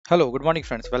Hello, good morning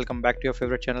friends. Welcome back to your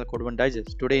favorite channel Code One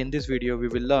Digest. Today in this video we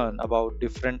will learn about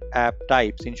different app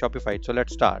types in Shopify. So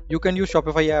let's start. You can use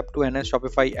Shopify app to enhance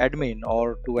Shopify admin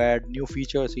or to add new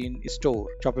features in store.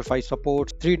 Shopify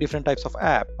supports three different types of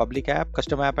app: public app,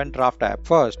 custom app and draft app.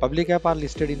 First, public app are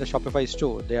listed in the Shopify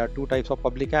store. There are two types of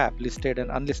public app, listed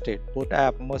and unlisted. Both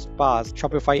app must pass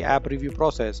Shopify app review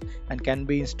process and can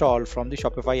be installed from the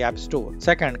Shopify App Store.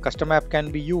 Second, custom app can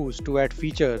be used to add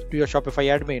features to your Shopify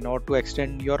admin or to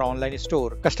extend your online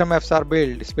store. Custom apps are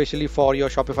built especially for your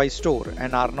Shopify store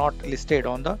and are not listed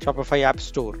on the Shopify App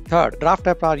Store. Third, draft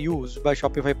apps are used by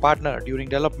Shopify partner during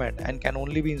development and can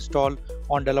only be installed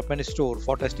on development store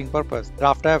for testing purpose.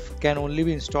 Draft apps can only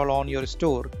be installed on your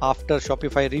store after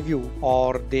Shopify review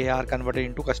or they are converted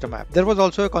into custom app. There was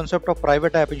also a concept of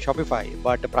private app in Shopify,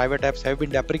 but private apps have been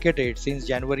deprecated since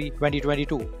January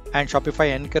 2022 and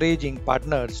Shopify encouraging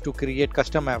partners to create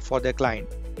custom app for their client.